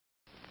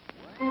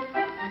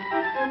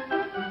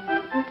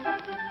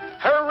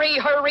Hurry,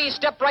 hurry,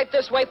 step right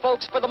this way,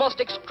 folks, for the most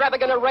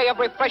extravagant array of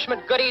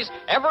refreshment goodies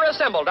ever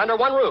assembled under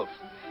one roof.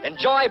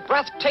 Enjoy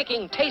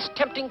breathtaking,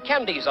 taste-tempting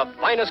candies of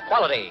finest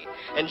quality.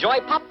 Enjoy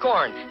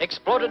popcorn,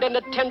 exploded into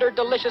tender,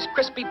 delicious,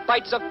 crispy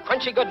bites of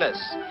crunchy goodness.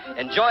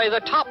 Enjoy the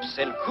tops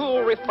in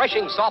cool,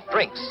 refreshing soft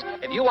drinks.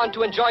 If you want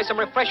to enjoy some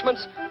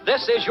refreshments,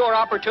 this is your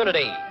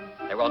opportunity.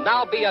 There will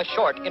now be a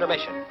short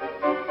intermission.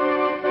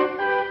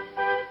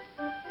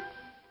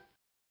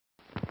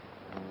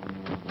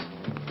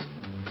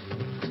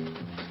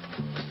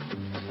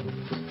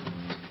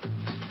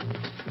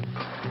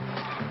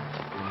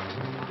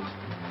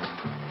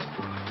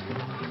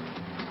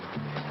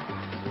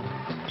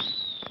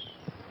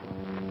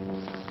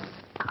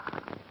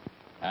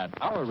 At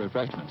our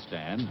refreshment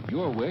stand,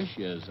 your wish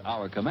is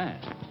our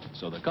command.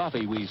 So the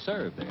coffee we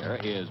serve there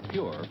is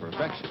pure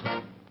perfection.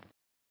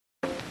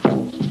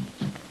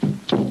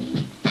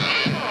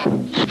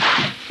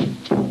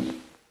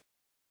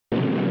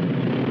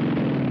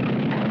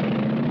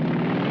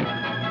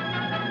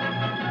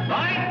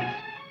 Lights!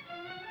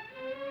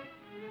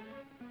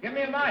 Give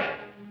me a light.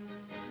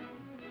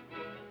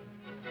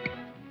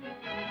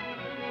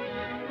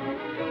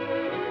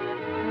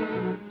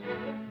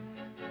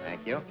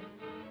 Thank you.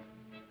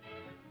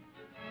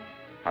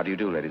 How do you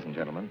do, ladies and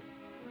gentlemen?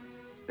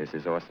 This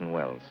is Orson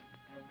Welles.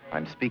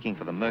 I'm speaking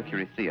for the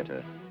Mercury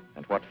Theater,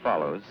 and what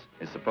follows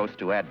is supposed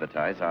to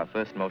advertise our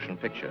first motion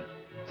picture.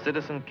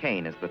 Citizen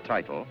Kane is the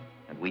title,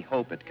 and we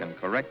hope it can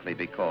correctly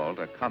be called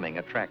a coming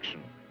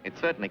attraction.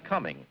 It's certainly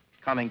coming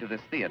to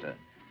this theater,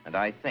 and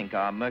I think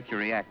our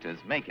Mercury actors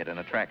make it an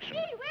attraction.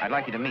 I'd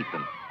like you to meet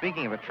them.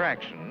 Speaking of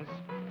attractions,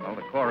 well,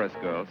 the chorus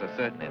girls are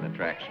certainly an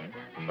attraction,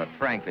 but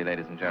frankly,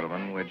 ladies and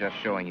gentlemen, we're just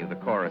showing you the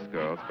chorus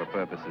girls for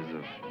purposes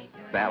of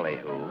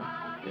ballyhoo.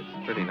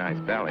 It's pretty nice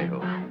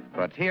ballyhoo.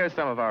 But here's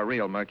some of our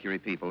real Mercury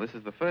people. This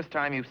is the first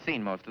time you've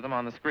seen most of them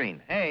on the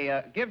screen.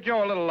 Hey, give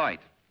Joe a little light.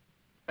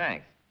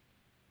 Thanks.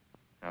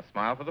 Now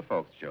smile for the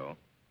folks, Joe.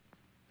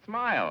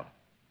 Smile.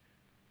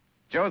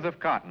 Joseph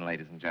Cotton,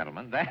 ladies and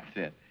gentlemen. That's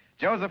it.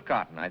 Joseph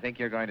Cotton. I think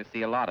you're going to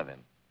see a lot of him.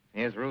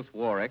 Here's Ruth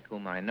Warwick,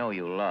 whom I know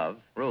you love.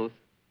 Ruth.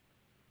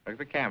 Look at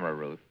the camera,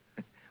 Ruth.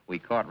 We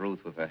caught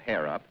Ruth with her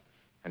hair up.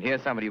 And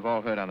here's somebody you've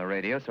all heard on the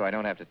radio, so I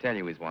don't have to tell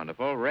you he's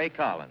wonderful, Ray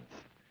Collins.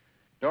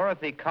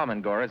 Dorothy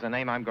Commengore is a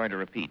name I'm going to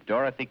repeat.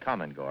 Dorothy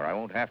Commengore. I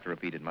won't have to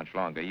repeat it much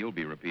longer. You'll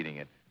be repeating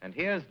it. And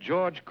here's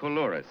George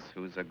Coulouris,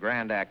 who's a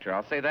grand actor.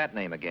 I'll say that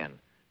name again.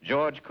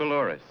 George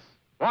Coulouris.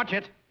 Watch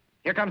it.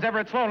 Here comes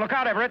Everett Sloane. Look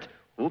out, Everett.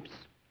 Oops.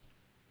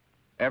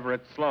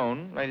 Everett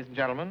Sloane, ladies and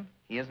gentlemen,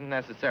 he isn't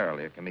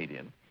necessarily a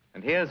comedian.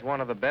 And here's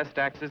one of the best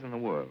actors in the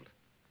world,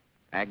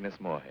 Agnes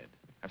Moorehead.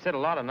 I've said a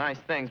lot of nice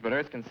things, but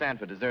Erskine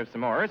Sanford deserves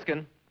some more.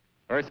 Erskine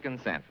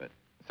Sanford.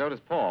 So does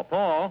Paul.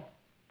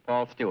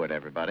 Paul Stewart,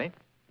 everybody.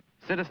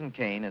 Citizen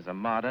Kane is a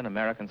modern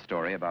American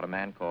story about a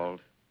man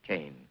called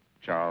Kane,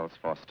 Charles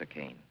Foster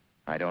Kane.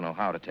 I don't know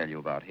how to tell you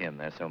about him.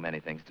 There's so many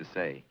things to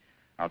say.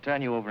 I'll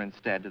turn you over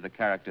instead to the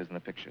characters in the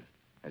picture.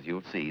 As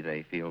you'll see,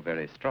 they feel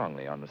very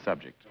strongly on the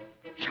subject.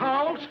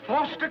 Charles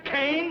Foster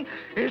Kane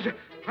is...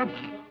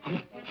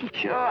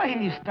 Sure,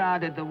 he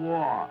started the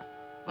war.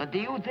 But do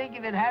you think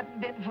if it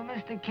hadn't been for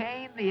Mr.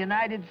 Kane, the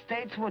United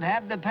States would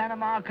have the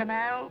Panama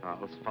Canal?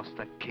 Charles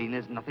Foster Kane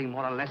is nothing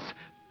more or less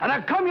than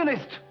a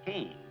communist.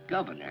 Kane,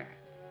 governor.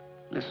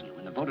 Listen,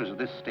 when the voters of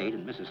this state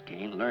and Mrs.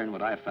 Kane learn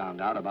what I found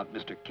out about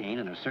Mr. Kane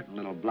and a certain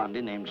little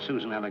blondie named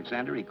Susan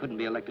Alexander, he couldn't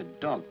be elected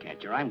dog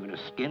catcher. I'm going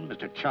to skin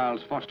Mr.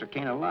 Charles Foster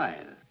Kane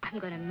alive. I'm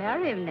going to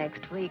marry him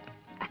next week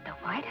at the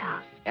White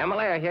House.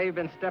 Emily, I hear you've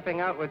been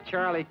stepping out with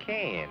Charlie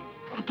Kane.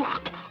 Of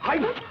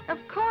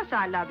course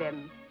I love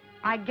him.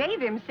 I gave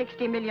him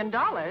 $60 million.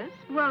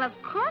 Well, of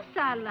course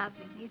I love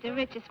him. He's the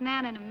richest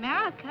man in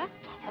America.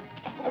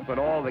 That's what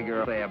all the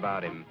girls say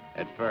about him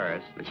at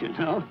first. But you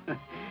know,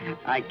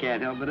 I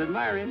can't help but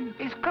admire him.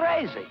 He's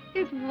crazy.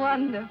 He's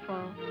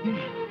wonderful.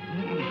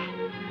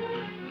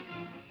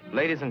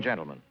 Ladies and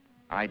gentlemen,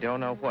 I don't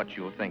know what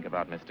you'll think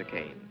about Mr.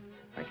 Kane.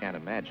 I can't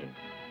imagine.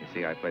 You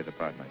see, I play the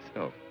part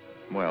myself.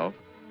 Well,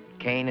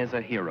 Kane is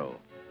a hero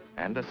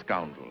and a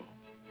scoundrel,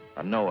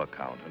 a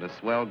no-account and a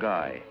swell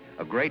guy,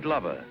 a great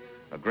lover,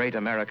 a great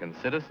American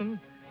citizen,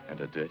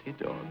 and a dirty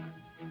dog.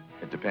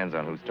 It depends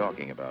on who's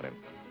talking about him.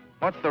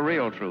 What's the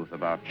real truth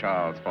about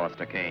Charles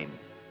Foster Kane?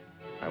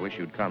 I wish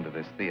you'd come to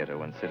this theater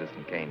when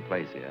Citizen Kane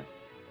plays here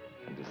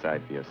and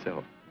decide for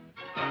yourself.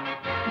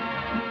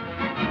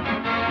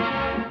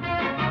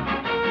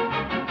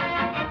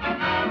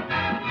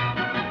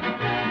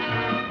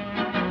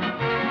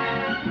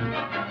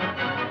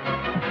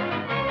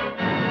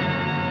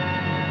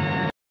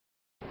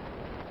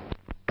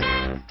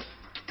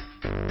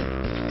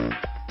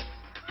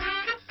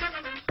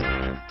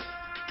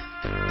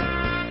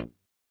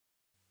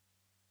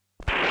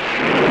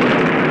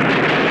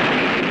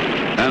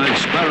 An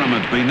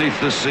experiment beneath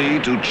the sea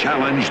to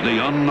challenge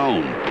the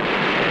unknown.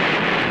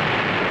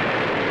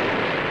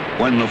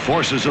 When the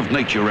forces of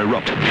nature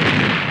erupt,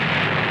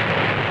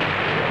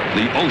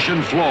 the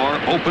ocean floor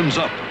opens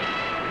up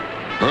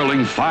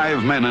hurling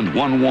 5 men and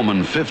 1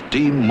 woman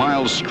 15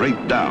 miles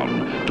straight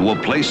down to a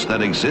place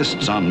that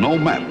exists on no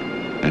map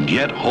and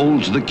yet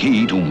holds the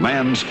key to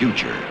man's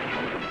future.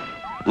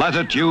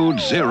 Latitude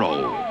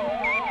 0,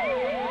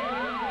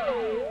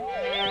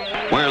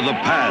 where the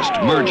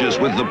past merges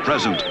with the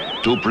present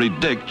to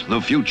predict the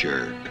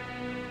future.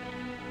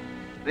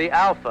 The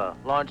Alpha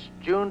launched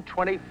June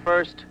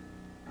 21st,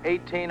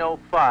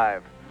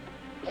 1805.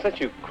 Since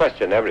you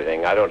question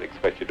everything, I don't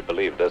expect you to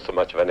believe there's so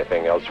much of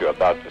anything else you're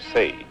about to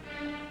see.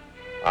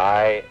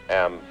 I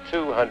am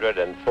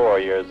 204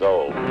 years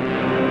old.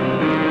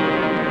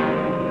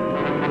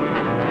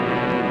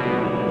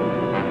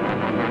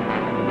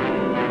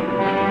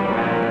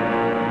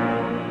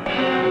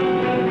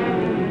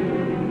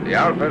 The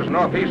Alpha is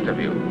northeast of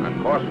you,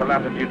 on course for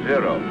latitude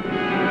 0.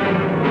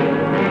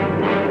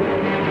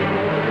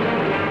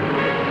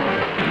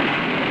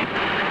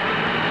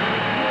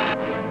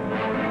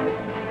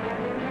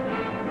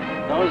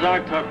 Those are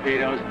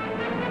torpedoes.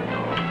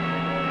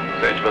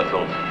 Sage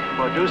missiles.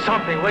 Well, do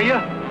something, will you?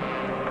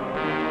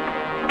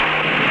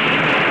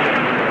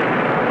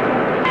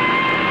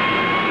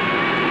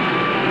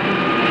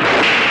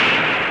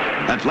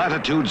 At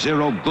latitude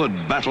 0,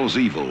 good battles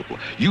evil,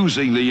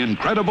 using the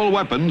incredible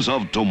weapons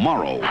of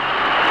tomorrow.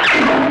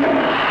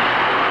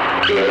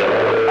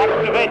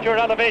 Activate your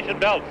elevation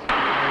belts.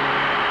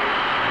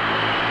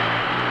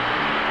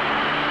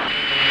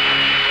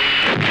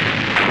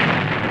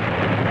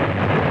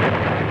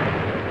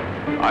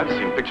 I've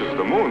seen pictures of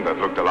the moon that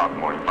looked a lot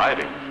more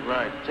inviting.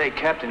 Right. Say,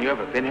 Captain, you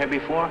ever been here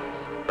before?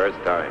 First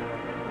time.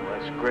 Well,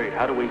 that's great.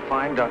 How do we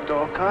find Dr.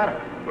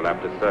 O'Connor? We'll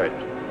have to search.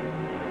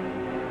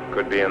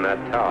 Could be in that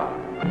tower.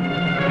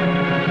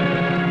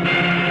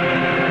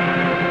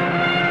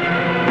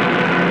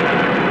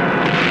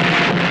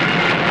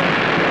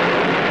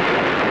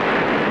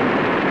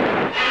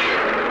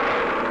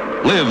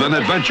 Live an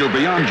adventure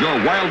beyond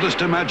your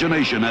wildest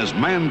imagination as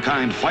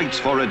mankind fights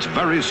for its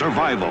very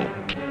survival.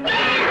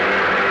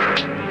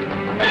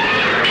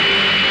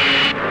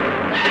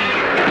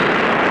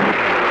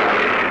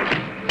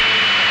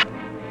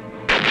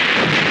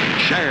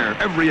 Share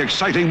every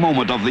exciting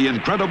moment of the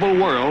incredible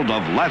world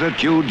of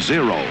Latitude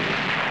 0,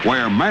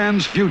 where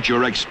man's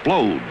future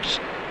explodes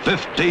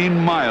 15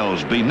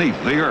 miles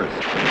beneath the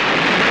Earth.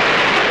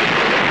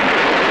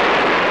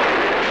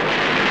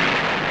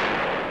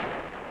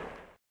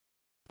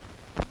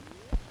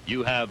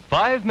 You have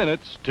 5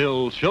 minutes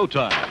till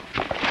showtime.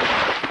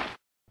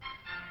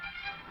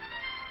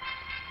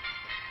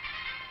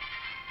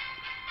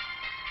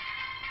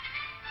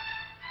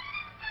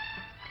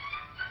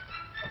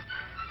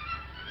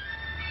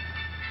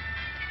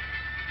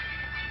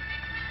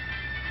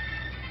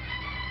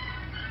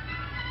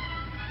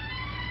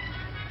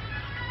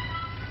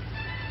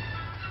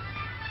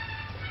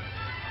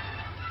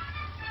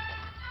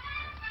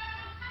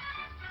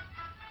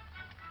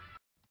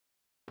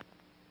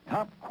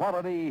 Top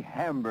quality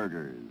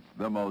hamburgers,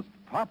 the most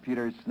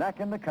popular snack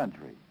in the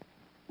country.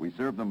 We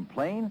serve them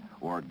plain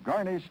or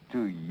garnished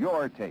to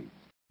your taste.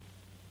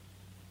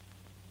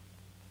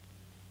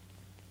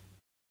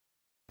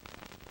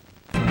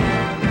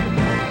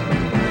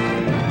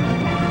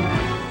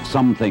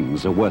 Some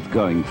things are worth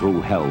going through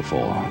hell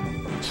for.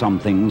 Some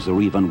things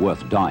are even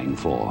worth dying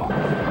for,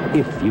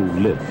 if you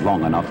live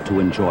long enough to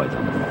enjoy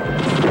them.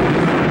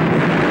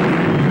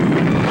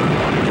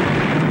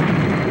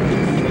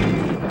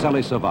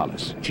 Telly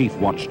Savalas, chief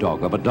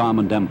watchdog of a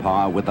diamond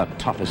empire with the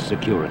toughest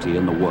security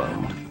in the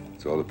world.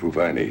 That's all the proof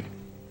I need.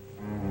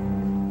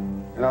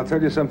 And I'll tell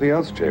you something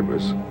else,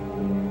 Chambers.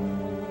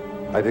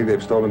 I think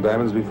they've stolen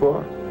diamonds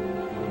before.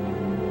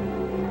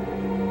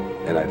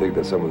 And I think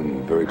that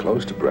someone very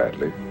close to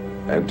Bradley,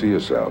 and to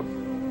yourself,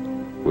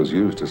 was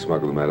used to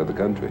smuggle them out of the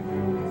country.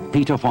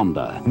 Peter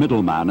Fonda,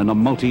 middleman in a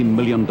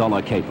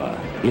multi-million-dollar caper.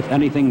 If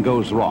anything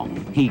goes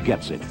wrong, he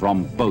gets it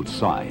from both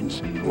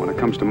sides. When it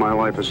comes to my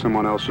life or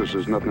someone else's,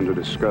 there's nothing to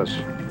discuss.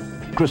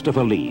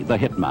 Christopher Lee, the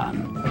hitman.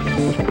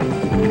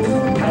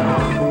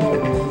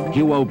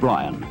 Hugh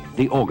O'Brien,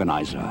 the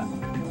organizer.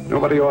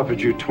 Nobody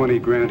offered you 20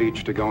 grand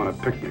each to go on a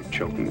picnic,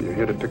 Chilton. You're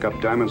here to pick up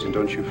diamonds, and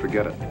don't you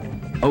forget it.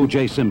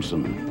 O.J.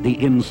 Simpson,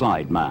 the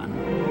inside man.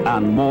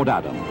 And Maud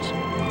Adams.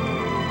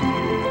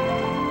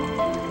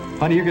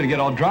 Honey, you're going to get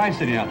all dry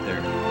sitting out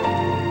there.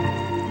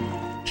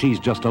 She's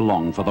just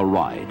along for the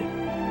ride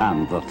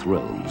and the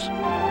thrills.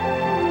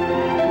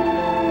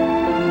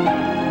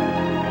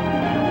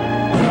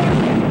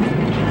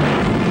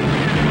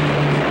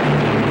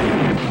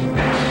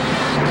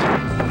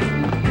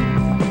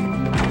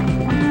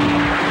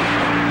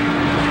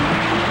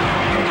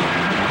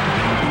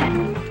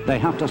 They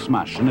have to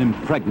smash an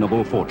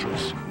impregnable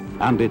fortress,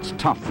 and it's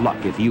tough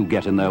luck if you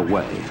get in their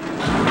way.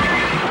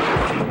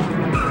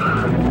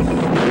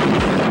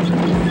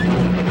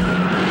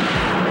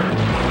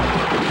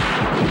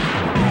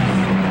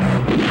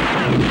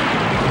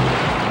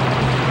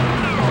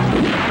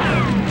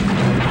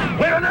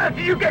 Where on earth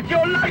did you get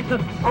your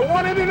license? I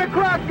won it in a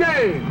crap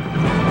game.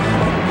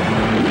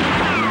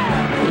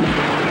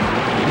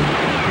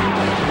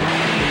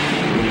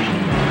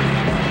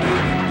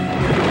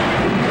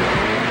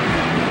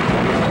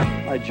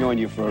 join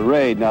you for a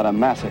raid, not a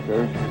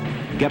massacre.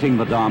 Getting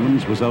the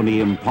diamonds was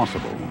only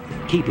impossible.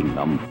 Keeping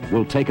them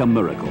will take a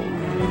miracle.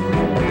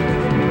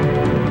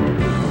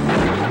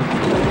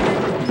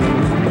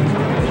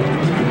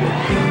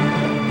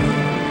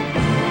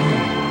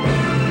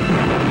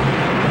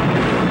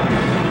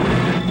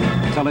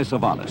 Telly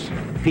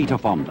Savalas, Peter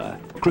Fonda,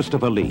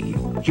 Christopher Lee,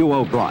 Hugh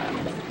O'Brien,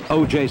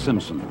 O.J.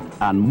 Simpson,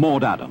 and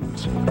Maud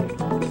Adams.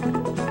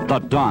 The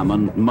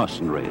Diamond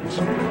Mercenaries.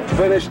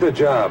 Finish the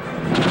job.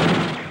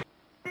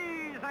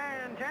 Ladies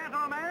and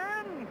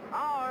gentlemen,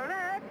 our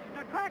next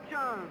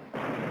attraction.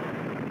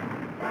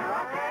 There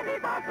are candy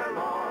box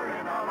galore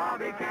in a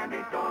lobby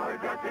candy store,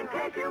 just in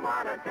case you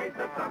want a taste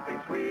of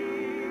something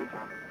sweet.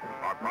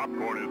 Our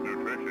popcorn is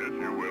nutritious.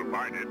 You will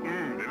find it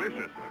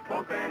delicious.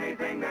 Most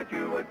anything that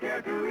you would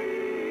care to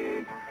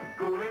eat.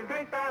 Cooling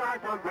drinks that are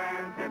so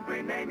grand,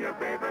 simply name your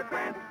favorite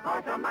brand.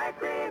 Or some ice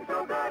cream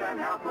so good and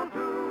helpful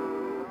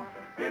too.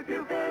 If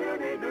you feel you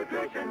need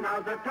nutrition,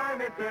 now's the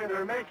time, it's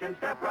intermission.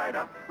 Step right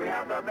up, we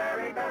have the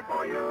very best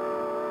for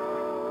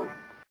you.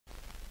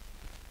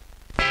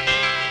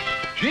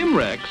 Jim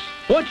Rex?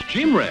 What's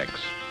Jim Rex?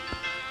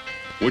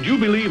 Would you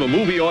believe a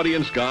movie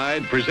audience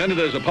guide presented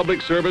as a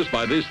public service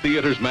by this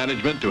theater's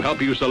management to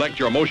help you select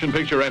your motion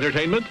picture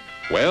entertainment?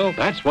 Well,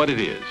 that's what it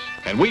is.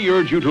 And we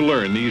urge you to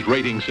learn these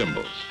rating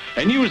symbols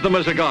and use them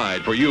as a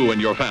guide for you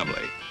and your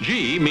family.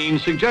 G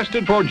means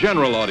suggested for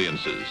general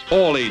audiences,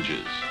 all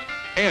ages.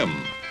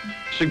 M,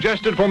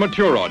 suggested for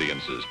mature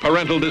audiences,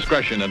 parental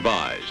discretion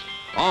advised.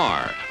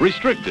 R,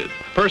 restricted,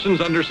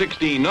 persons under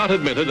 16 not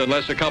admitted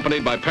unless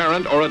accompanied by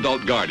parent or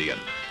adult guardian.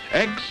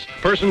 X,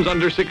 persons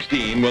under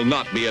 16 will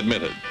not be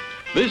admitted.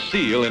 This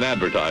seal in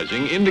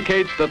advertising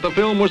indicates that the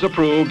film was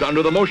approved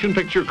under the Motion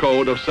Picture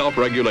Code of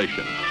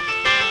Self-Regulation.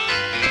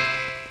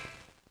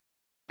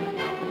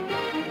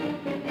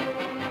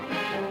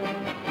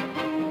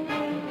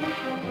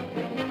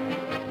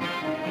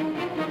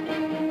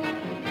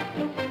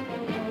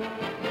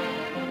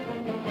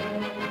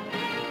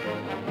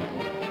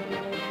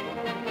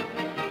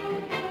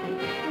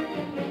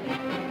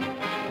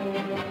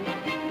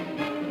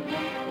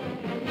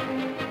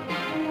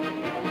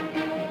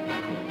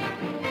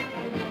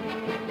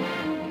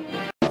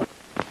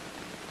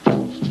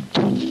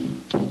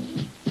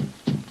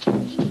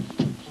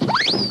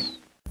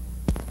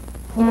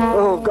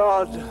 Oh,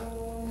 God,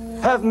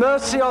 have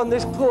mercy on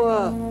this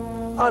poor,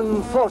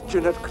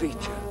 unfortunate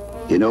creature.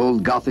 In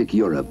old Gothic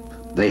Europe,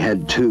 they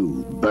had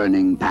two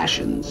burning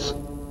passions,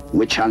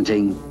 witch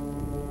hunting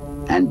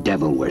and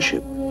devil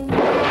worship.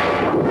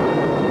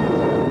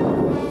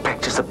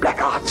 Practice the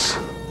black arts.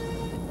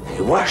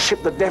 They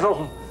worship the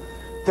devil.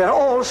 They're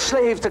all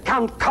slaves to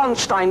Count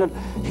Constantine,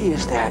 and he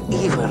is their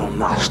evil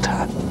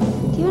master.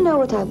 Do you know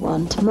what I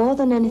want more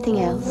than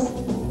anything else?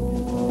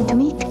 To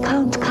meet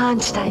Count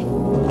Constantine.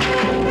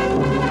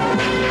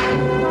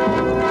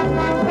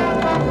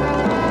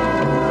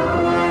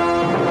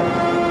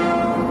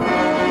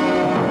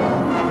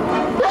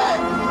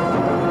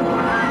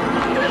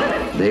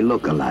 They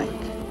look alike.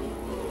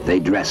 They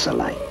dress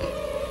alike.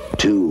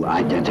 Two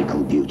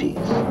identical beauties.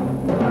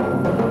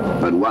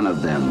 But one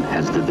of them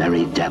has the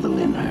very devil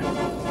in her.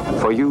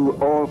 For you,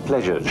 all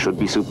pleasures should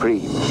be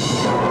supreme.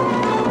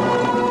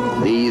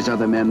 These are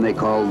the men they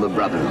call the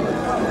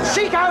Brotherhood.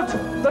 Seek out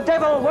the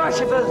devil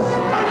worshippers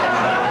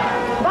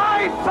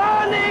by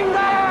burning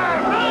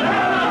them!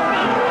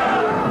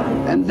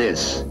 And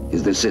this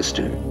is the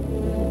sister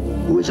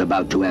who is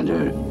about to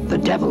enter the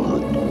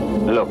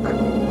Devilhood. Look,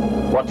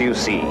 what do you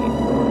see?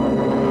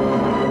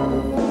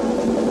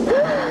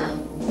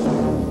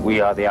 We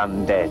are the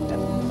undead,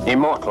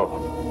 immortal.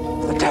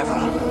 The devil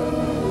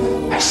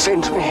has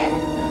sent me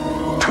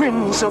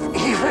twins of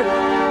evil.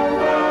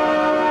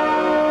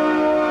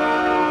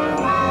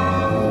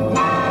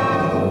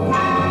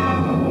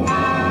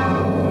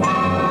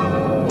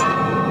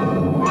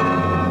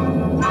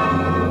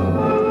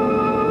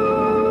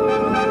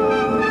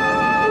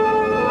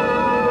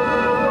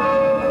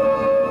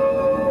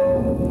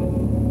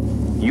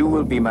 You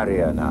will be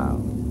Maria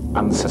now,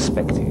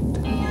 unsuspected,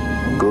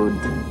 good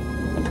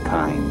and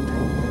kind.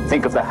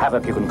 Think of the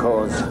havoc you can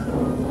cause.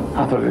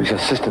 I thought it was your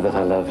sister that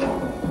I loved,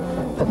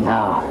 but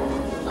now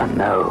I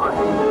know.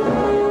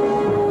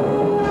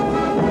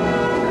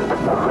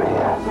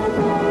 Maria.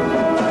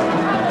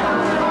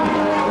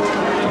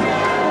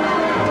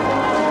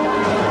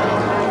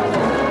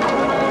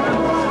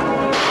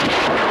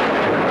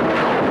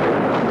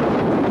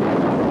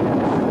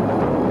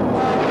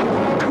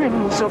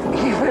 Twins of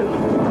evil.